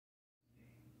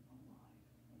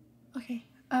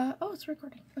Oh, it's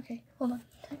recording. Okay, hold on,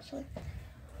 actually.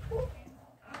 So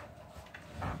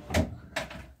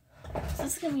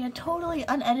this is going to be a totally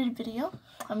unedited video.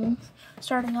 I'm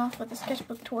starting off with a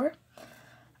sketchbook tour.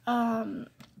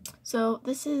 So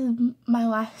this is my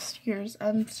last year's.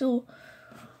 I'm still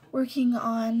working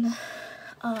on,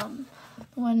 the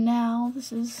one now.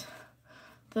 This is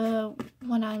the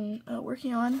one I'm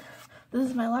working on. This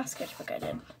is my last sketchbook I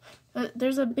did.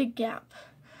 There's a big gap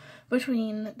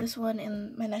between this one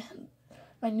and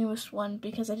my newest one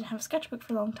because I didn't have a sketchbook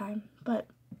for a long time. But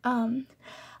I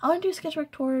want to do a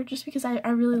sketchbook tour just because I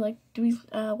really like doing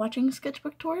watching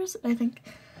sketchbook tours. I think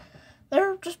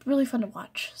they're just really fun to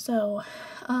watch. So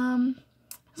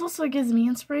this also gives me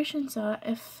inspiration. So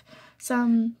if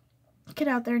some kid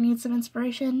out there needs some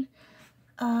inspiration,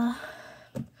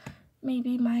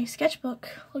 maybe my sketchbook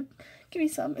will give you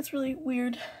some. It's really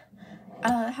weird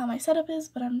how my setup is,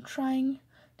 but I'm trying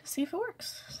to see if it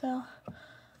works. So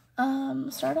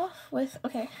start off with,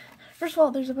 okay, first of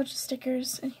all, there's a bunch of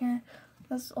stickers in here.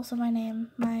 That's also my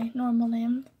name, my normal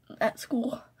name at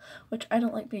school, which I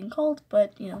don't like being called,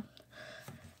 but you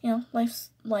know,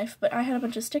 life's life. But I had a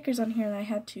bunch of stickers on here and I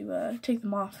had to take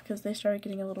them off because they started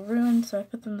getting a little ruined, so I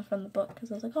put them in the front of the book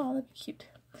because I was like, oh, that'd be cute.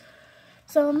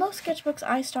 So in most sketchbooks,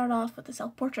 I start off with a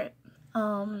self-portrait.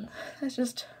 That's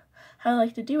just how I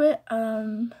like to do it.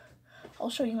 I'll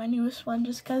show you my newest one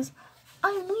just because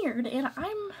I'm weird and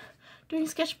I'm doing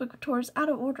sketchbook tours out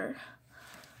of order.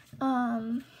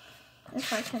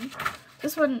 If I can.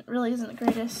 This one really isn't the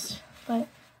greatest, but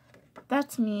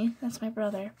that's me. That's my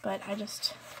brother. But I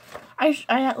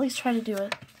at least try to do a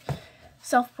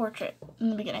self-portrait in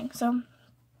the beginning. So,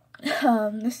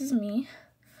 this is me.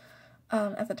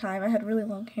 At the time, I had really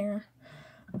long hair.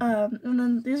 And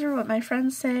then these are what my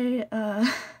friends say.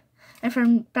 My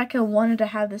friend Becca wanted to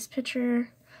have this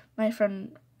picture. My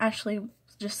friend Ashley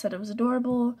just said it was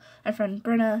adorable. My friend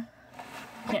Brenna,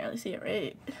 can't really see it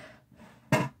right.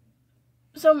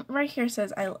 So right here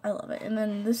says I love it. And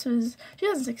then this was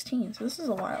 2016, so this is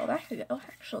a while back ago,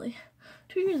 actually.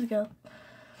 2 years ago.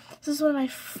 This is one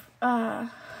of my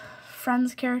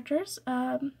friend's characters.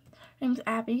 Her name's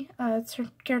Abby. It's her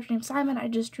character named Simon. I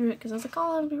just drew it because I was like,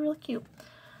 oh, that'd be really cute.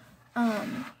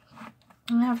 I'm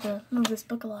gonna have to move this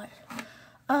book a lot.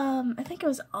 I think it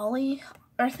was Ollie,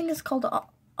 or I think it's called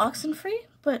Oxenfree,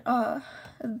 but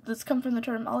this comes from the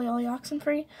term Ollie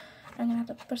Oxenfree. I'm gonna have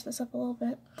to push this up a little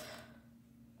bit.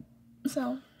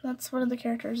 So that's one of the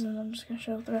characters, and I'm just gonna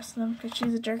show the rest of them because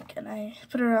she's a jerk, and I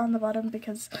put her on the bottom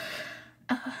because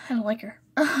I don't like her.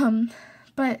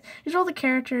 But these are all the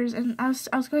characters, and I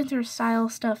was going through style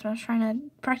stuff, and I was trying to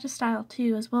practice style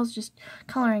too, as well as just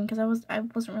coloring, because I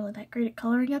wasn't really that great at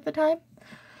coloring at the time.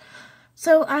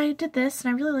 So I did this,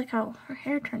 and I really like how her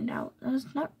hair turned out. I was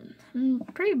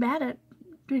pretty bad at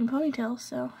doing ponytails,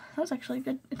 so that was actually a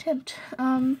good attempt.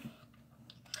 But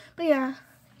yeah,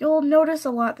 you'll notice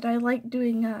a lot that I like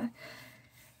doing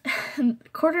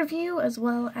quarter view as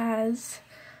well as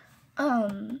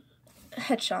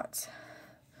headshots.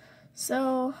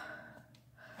 So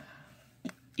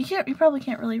you probably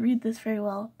can't really read this very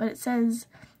well, but it says,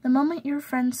 the moment your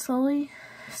friend slowly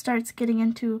starts getting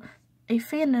into a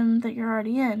fandom that you're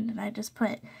already in, and I just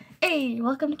put, hey,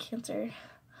 welcome to Cancer.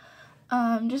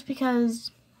 Just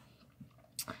because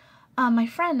my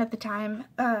friend at the time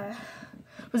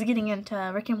was getting into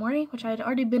Rick and Morty, which I had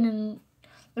already been in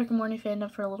Rick and Morty fandom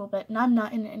for a little bit, and I'm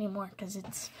not in it anymore because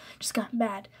it's just gotten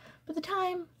bad. But at the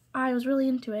time, I was really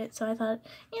into it, so I thought,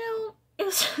 you know, it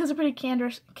was a pretty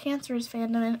cancerous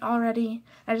fandom and already.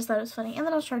 I just thought it was funny. And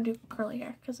then I was trying to do curly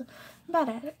hair because I'm bad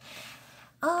at it.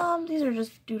 These are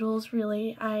just doodles,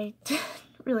 really. I didn't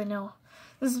really know.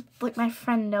 This is like my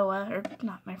friend Noah, or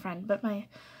not my friend, but a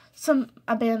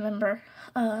band member,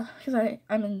 because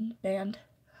I'm in band.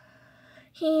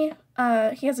 He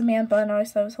has a man bun. I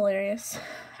always thought it was hilarious.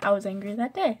 I was angry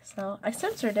that day, so I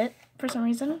censored it for some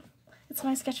reason. It's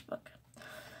my sketchbook.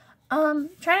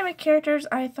 Trying to make characters,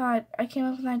 I thought I came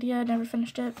up with an idea, never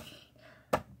finished it.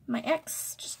 My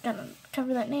ex, just gonna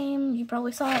cover that name. You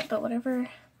probably saw it, but whatever.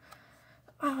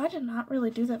 Wow, I did not really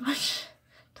do that much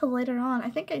till later on. I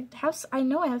think I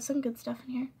know I have some good stuff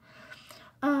in here.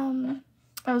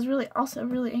 I was also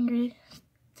really angry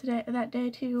that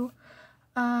day too.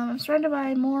 I'm surrounded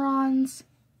by morons.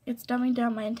 It's dumbing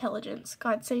down my intelligence.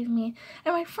 God save me.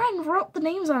 And my friend wrote the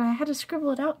names on it. I had to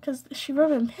scribble it out because she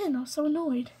wrote it in pen. I was so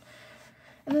annoyed.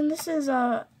 And then this is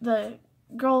the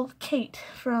girl Kate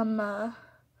from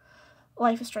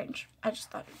Life is Strange. I just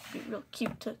thought it would be real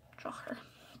cute to draw her.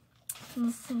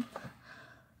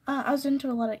 I was into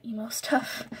a lot of emo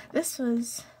stuff. This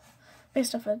was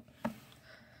based off a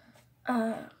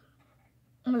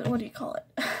what do you call it?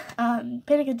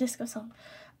 Panic! At Disco song.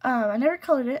 I never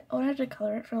colored it. I wanted to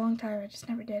color it for a long time. I just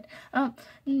never did.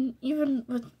 Even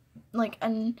with like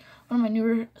one of my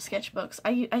newer sketchbooks,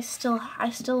 I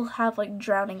still have like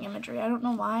drowning imagery. I don't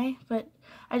know why, but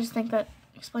I just think that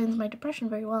explains my depression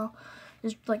very well.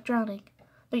 Is like drowning.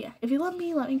 But yeah, if you love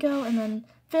me, let me go, and then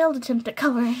failed attempt at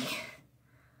coloring.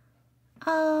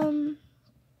 God,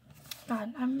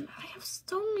 I have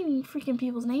so many freaking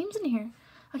people's names in here.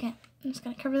 Okay, I'm just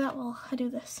gonna cover that while I do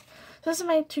this. So this is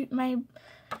my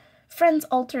friend's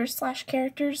alters /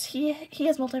 characters. He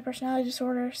has multi-personality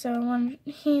disorder, so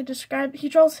he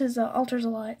draws his alters a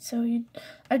lot. So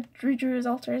I redrew his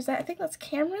alters. I think that's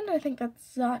Cameron. I think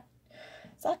that's Zato.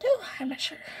 I'm not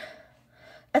sure.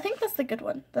 I think that's the good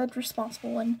one, the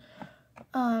responsible one.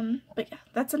 But yeah,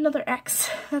 that's another X.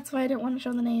 That's why I didn't want to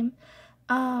show the name.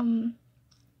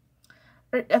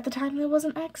 At the time it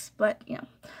wasn't X, but you know,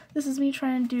 this is me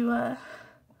trying to do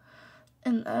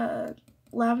in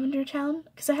Lavender Town,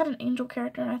 because I had an angel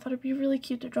character and I thought it'd be really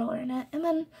cute to draw her in it. And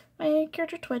then my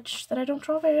character Twitch, that I don't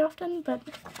draw very often, but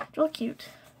it's real cute.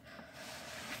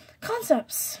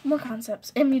 Concepts, more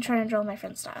concepts, and me trying to draw my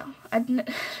friend's style.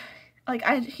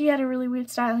 He had a really weird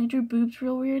style and he drew boobs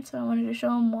real weird, so I wanted to show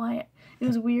him why it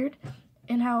was weird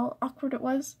and how awkward it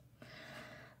was.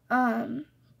 And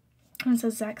it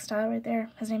says Zach's style right there.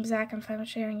 His name's Zach. I'm fine with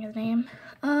sharing his name.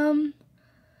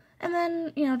 And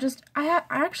then, you know, I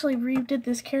actually redid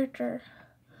this character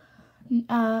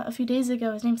a few days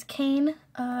ago. His name's Kane.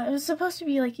 It was supposed to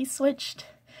be like he switched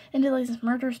into like this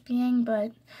murderous being,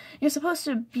 but he was supposed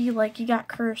to be like he got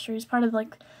cursed, or he's part of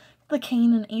like the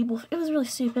Cain and Abel. It was really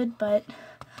stupid, but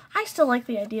I still like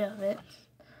the idea of it.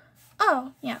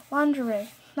 Oh, yeah, lingerie.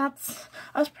 I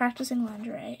was practicing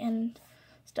lingerie and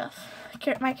stuff.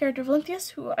 My character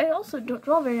Valenthius, who I also don't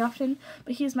draw very often,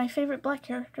 but he's my favorite black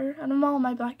character out of all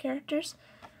my black characters.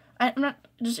 I'm not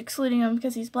just excluding him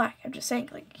because he's black. I'm just saying,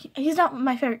 like, he's not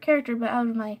my favorite character, but out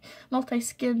of my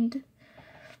multi-skinned,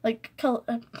 like, color,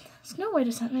 there's no way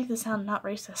to make this sound not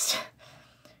racist.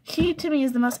 He, to me,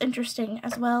 is the most interesting,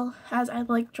 as well as I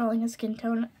like drawing his skin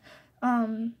tone,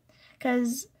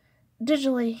 because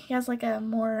digitally, he has, like, a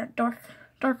more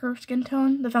darker skin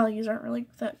tone. The values aren't really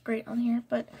that great on here,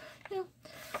 but, you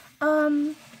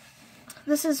know,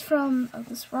 this is from,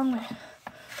 this is from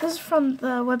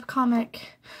the webcomic.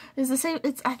 It's the same,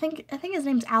 I think his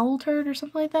name's Owlturd or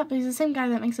something like that, but he's the same guy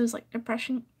that makes those, like,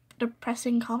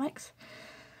 depressing comics.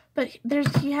 But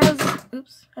he has,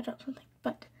 oops, I dropped something,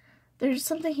 but there's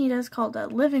something he does called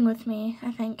Living With Me,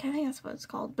 I think that's what it's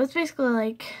called. But it's basically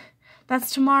like,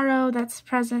 that's tomorrow, that's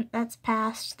present, that's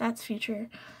past, that's future,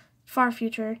 far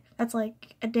future, that's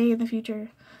like a day in the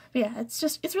future. But yeah, it's a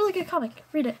really good comic.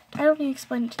 Read it. I don't need to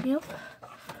explain it to you.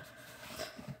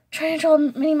 Trying to draw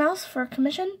Minnie Mouse for a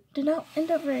commission did not end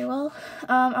up very well.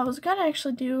 I was gonna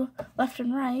actually do left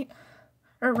and right,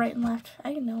 or right and left,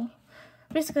 I don't know.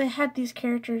 Basically, I had these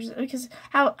characters, because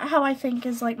how I think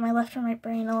is, like, my left and right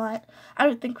brain a lot. I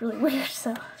would think really weird,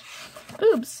 so.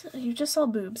 Boobs. You just saw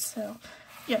boobs, so.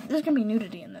 Yeah, there's gonna be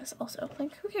nudity in this, also.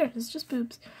 Like, who cares? It's just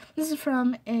boobs. This is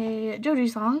from a Joji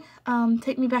song,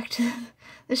 Take Me Back to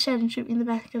the Shed and Shoot Me in the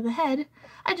Back of the Head.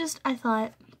 I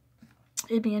thought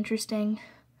it'd be interesting.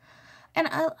 And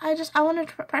I wanted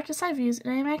to practice side views,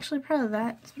 and I'm actually proud of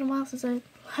that. It's been a while since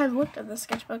I've looked at this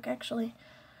sketchbook, actually.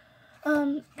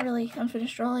 Really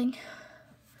unfinished drawing.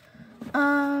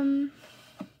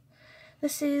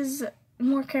 This is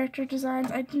more character designs.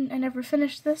 I never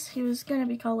finished this. He was gonna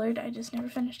be colored. I just never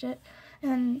finished it.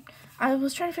 And I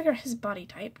was trying to figure out his body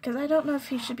type, because I don't know if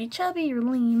he should be chubby or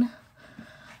lean.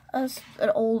 That's an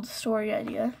old story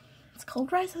idea. It's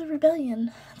called Rise of the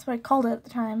Rebellion. That's what I called it at the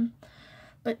time.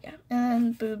 But yeah,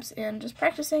 and boobs and just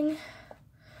practicing.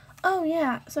 Oh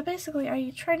yeah, so basically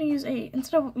I tried to use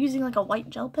instead of using like a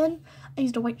white gel pen, I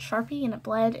used a white Sharpie and it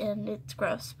bled and it's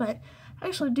gross, but I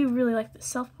actually do really like this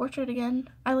self-portrait again.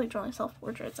 I like drawing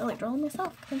self-portraits. I like drawing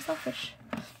myself. I'm selfish.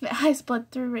 The eyes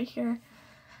bled through right here.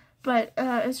 But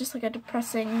it's just like a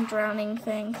depressing, drowning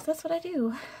thing, because that's what I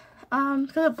do.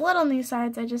 Because it bled on these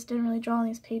sides, I just didn't really draw on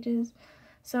these pages.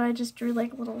 So I just drew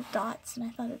like little dots and I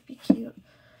thought it'd be cute.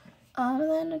 And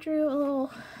then I drew a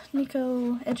little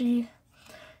Nico edgy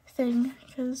thing,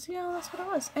 because, you know, that's what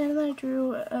it was. And then I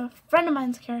drew a friend of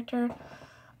mine's character.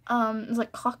 It was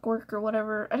like Clockwork or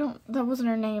whatever. That wasn't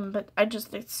her name, but I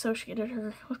just associated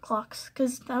her with clocks,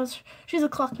 because she's a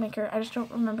clockmaker. I just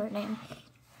don't remember her name.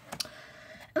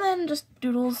 And then just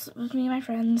doodles with me and my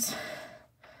friends.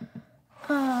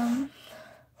 I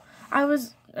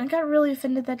got really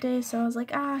offended that day, so I was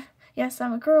like, yes,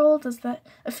 I'm a girl. Does that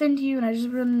offend you? And I just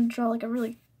wanted to draw like a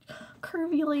really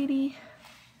curvy lady.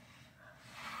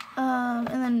 And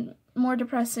then more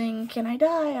depressing, Can I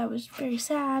Die? I was very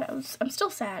sad. I'm still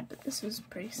sad, but this was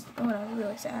when I was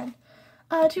really sad.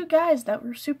 2 guys that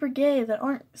were super gay that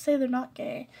say they're not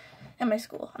gay at my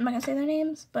school. I'm not gonna say their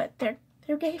names, but they're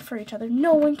gay for each other.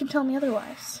 No one can tell me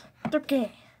otherwise. They're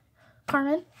gay.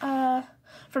 Carmen,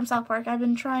 from South Park. I've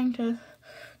been trying to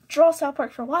draw South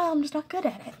Park for a while. I'm just not good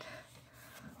at it.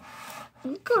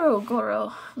 Goro.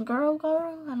 I don't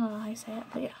know how you say it,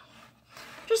 but yeah.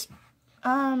 Just,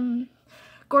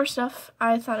 gore stuff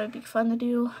I thought it'd be fun to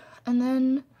do. And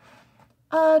then,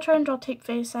 try and draw Take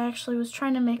Face. I actually was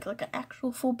trying to make, like, an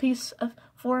actual full piece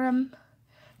for him.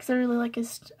 Because I really like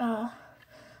his, I'm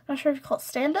not sure if you call it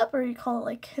stand-up or you call it,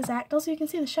 like, his act. Also, you can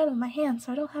see the shadow of my hand,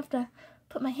 so I don't have to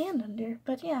put my hand under.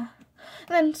 But, yeah. And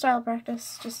then style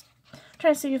practice. Just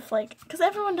trying to see if, like, because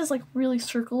everyone does, like, really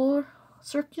circular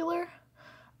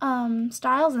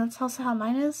styles, and that's also how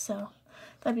mine is, so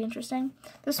that'd be interesting.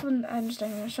 This one, I'm just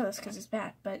not going to show this because it's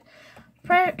bad, but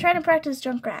trying to practice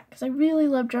Junkrat, because I really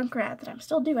love Junkrat, that I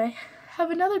still do. I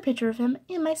have another picture of him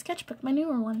in my sketchbook, my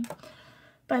newer one.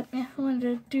 But, yeah, I wanted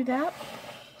to do that.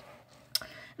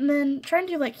 And then trying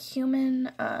to do, like,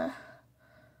 human,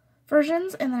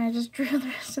 versions, and then I just drew the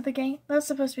rest of the gang. That was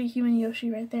supposed to be human Yoshi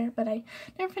right there, but I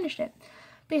never finished it.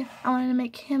 But yeah, I wanted to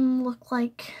make him look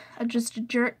like just a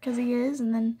jerk, because he is,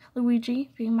 and then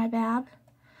Luigi being my bab.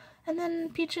 And then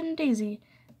Peach and Daisy.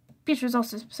 Peach was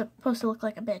also supposed to look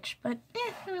like a bitch, but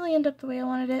it really ended up the way I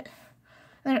wanted it.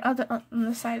 And then on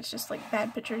the side, it's just like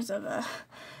bad pictures of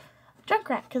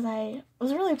Junkrat, because I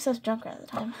was really obsessed with Junkrat at the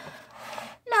time.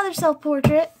 Another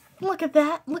self-portrait. Look at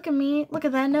that. Look at me. Look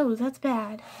at that nose. That's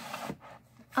bad.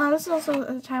 This is also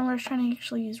the time where I was trying to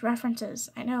actually use references.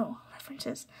 I know,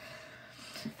 references.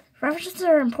 References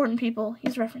are important, people.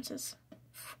 Use references.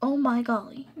 Oh my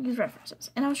golly, use references.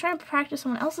 And I was trying to practice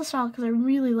someone else's style because I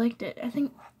really liked it. I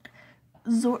think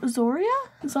Zoria?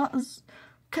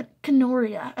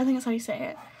 Kanoria. I think that's how you say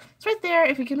it. It's right there.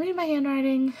 If you can read my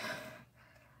handwriting,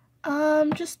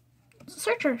 just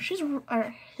search her.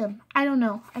 Or him. I don't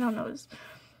know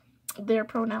their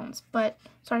pronouns, but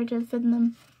sorry to offend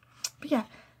them. But yeah,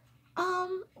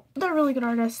 they're really good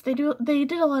artists. They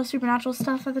did a lot of supernatural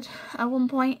stuff at one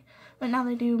point, but now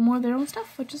they do more of their own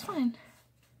stuff, which is fine.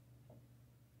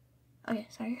 Okay,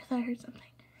 sorry, I thought I heard something.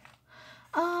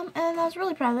 And I was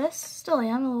really proud of this. Still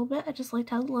am a little bit. I just liked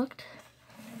how it looked.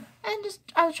 And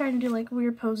I was trying to do like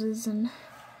weird poses and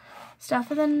stuff,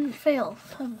 and then failed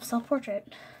of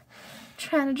self-portrait.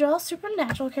 Trying to draw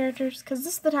supernatural characters, because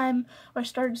this is the time where I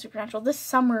started Supernatural. This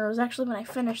summer was actually when I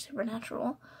finished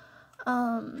Supernatural.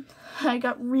 I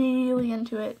got really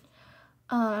into it.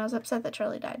 I was upset that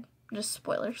Charlie died. Just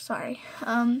spoilers, sorry.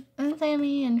 And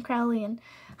Sammy and Crowley and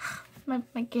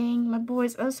my gang, my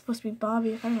boys. That was supposed to be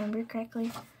Bobby, if I remember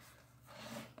correctly.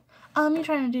 Me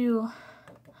trying to do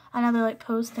another like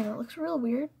pose thing that looks real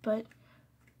weird, but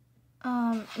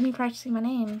me practicing my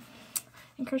name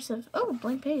in cursive. Oh,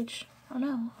 blank page. Oh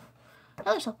no.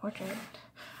 Another self-portrait.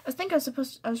 I think I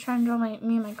was trying to draw me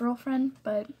and my girlfriend,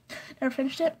 but never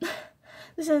finished it.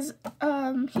 This is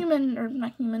human, or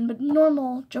not human, but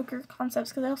normal Joker concepts,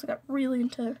 because I also got really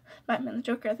into Batman the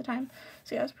Joker at the time.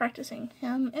 So yeah, I was practicing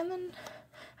him, and then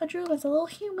I drew him as a little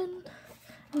human,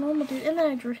 a normal dude, and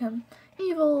then I drew him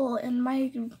evil in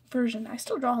my version. I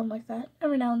still draw him like that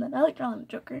every now and then. I like drawing the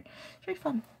Joker. It's very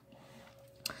fun.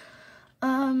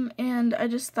 And I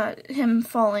just thought him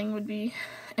falling would be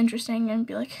interesting and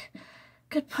be like,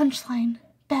 good punchline,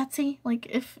 Batsy. Like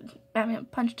if Batman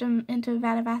punched him into a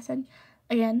vat of acid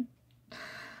again.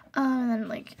 And then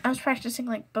like I was practicing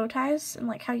like bow ties and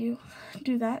like how you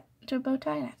do that to a bow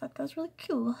tie, and I thought that was really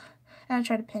cool. And I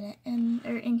tried to pin it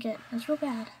or ink it. It was real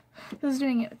bad. I was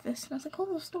doing it with this, and I was like,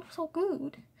 oh, this looks so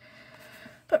good.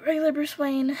 But regular Bruce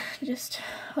Wayne, just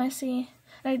when I see,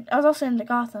 I was also into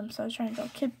Gotham, so I was trying to draw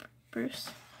Kid Bruce.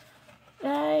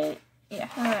 I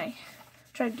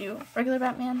tried to do regular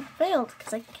Batman, failed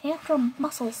because I can't draw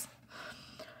muscles.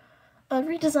 A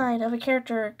redesign of a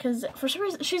character, because for some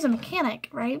reason she's a mechanic,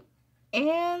 right?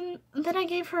 And then I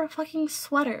gave her a fucking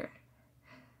sweater.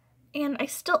 And I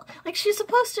still, like, she's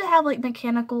supposed to have, like,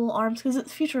 mechanical arms, because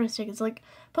it's futuristic. It's, like,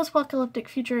 post-apocalyptic,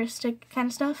 futuristic kind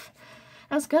of stuff.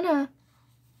 I was gonna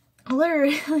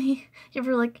literally give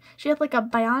her, like, she had, like, a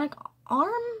bionic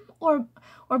arm, or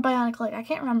bionic leg. I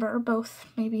can't remember, or both,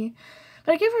 maybe.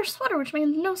 But I gave her a sweater, which made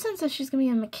no sense if she's gonna be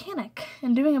a mechanic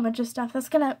and doing a bunch of stuff. That's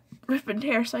gonna rip and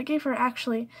tear. So I gave her,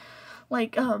 actually,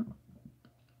 like,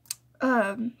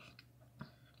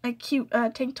 a cute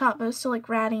tank top, but it's still like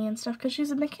ratty and stuff because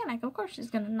she's a mechanic. Of course she's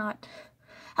gonna not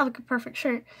have like a perfect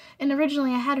shirt. And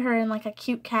originally I had her in like a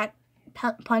cute cat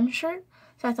pun shirt,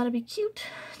 So I thought it'd be cute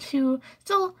to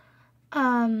still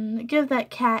give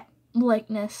that cat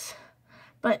likeness,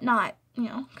 but not, you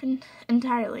know,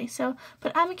 entirely. So,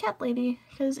 but I'm a cat lady,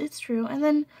 because it's true. And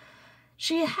then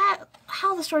she had,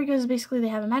 how the story goes is basically they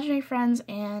have imaginary friends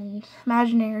and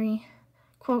imaginary,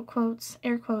 quotes,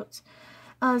 air quotes,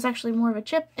 is actually more of a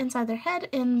chip inside their head,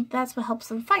 and that's what helps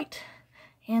them fight.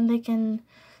 And they can,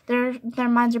 their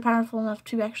minds are powerful enough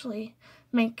to actually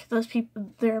make those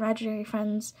people, their imaginary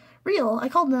friends, real. I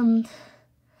called them, I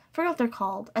forgot what they're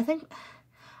called. I think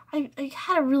I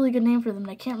had a really good name for them,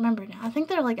 and I can't remember now. I think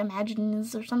they're like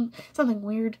Imaginings or something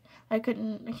weird. I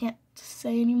can't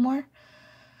say anymore.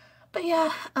 But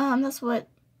yeah, that's what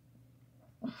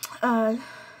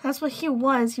he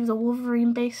was. He was a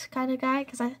Wolverine-based kind of guy,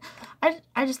 because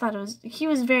I just thought he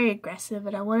was very aggressive,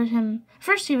 and I wanted him,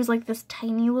 first he was like this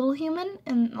tiny little human,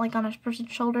 and like on a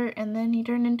person's shoulder, and then he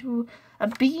turned into a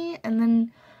bee, and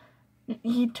then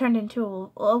he turned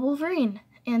into a Wolverine,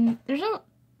 and there's no,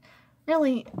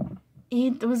 really, he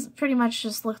was pretty much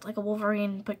just looked like a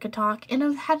Wolverine, but could talk, and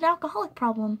had an alcoholic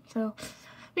problem, so,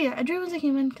 but yeah, I drew him as a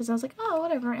human, because I was like, oh,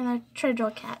 whatever, and I tried to draw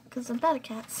a cat, because I'm bad at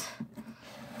cats.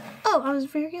 Oh, I was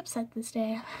very upset this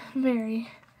day. Very.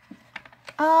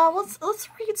 Let's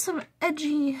read some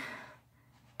edgy,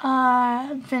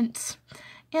 Vince.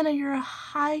 Anna, you're a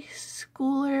high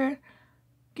schooler.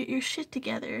 Get your shit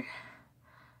together.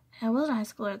 I wasn't a high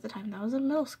schooler at the time. That was in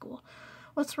middle school.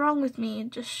 What's wrong with me?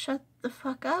 Just shut the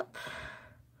fuck up.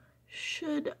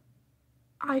 Should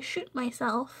I shoot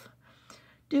myself?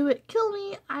 Do it. Kill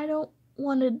me. I don't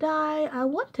want to die. I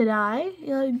want to die.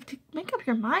 Make up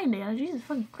your mind, Anna. Jesus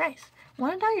fucking Christ.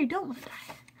 Want to die or you don't want to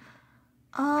die?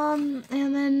 And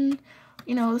then,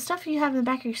 you know, the stuff you have in the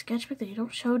back of your sketchbook that you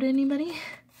don't show to anybody.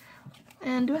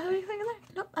 And do I have anything in there?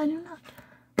 Nope, I do not.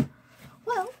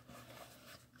 Well,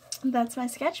 that's my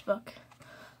sketchbook.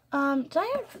 Did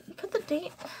I put the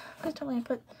date? Please tell me I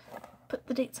put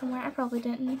the date somewhere. I probably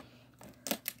didn't.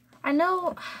 I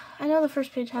know the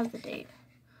first page has the date.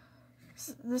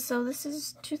 So this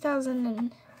is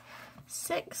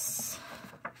 2006.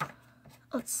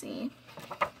 Let's see.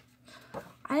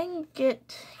 I didn't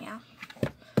get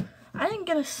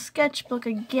a sketchbook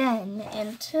again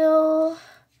until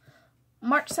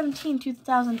March 17,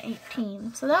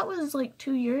 2018. So that was like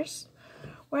 2 years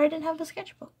where I didn't have a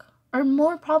sketchbook. Or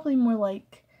probably more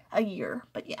like a year,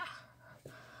 but yeah.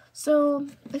 So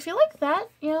if you like that,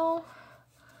 you know,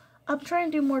 I'm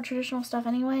trying to do more traditional stuff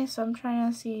anyway, so I'm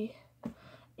trying to see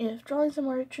if drawing some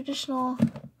more traditional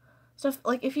stuff,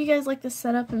 like if you guys like this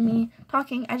setup and me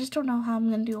talking, I just don't know how I'm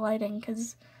going to do lighting,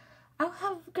 because I don't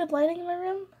have good lighting in my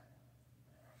room.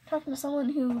 Talking to someone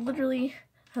who literally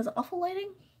has awful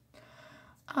lighting.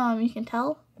 You can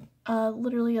tell.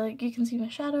 Literally, like, you can see my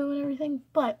shadow and everything.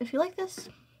 But if you like this,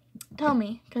 tell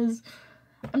me, because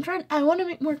I want to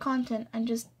make more content. I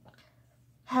just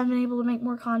haven't been able to make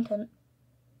more content.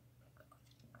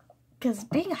 Because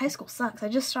being in high school sucks. I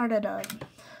just started,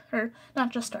 or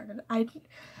not just started.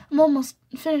 I'm almost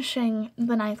finishing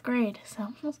the 9th grade.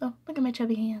 So, also, look at my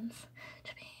chubby hands.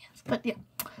 Chubby hands. But yeah,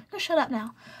 I'm gonna shut up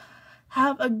now.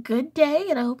 Have a good day,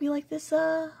 and I hope you like this,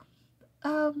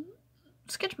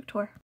 sketchbook tour.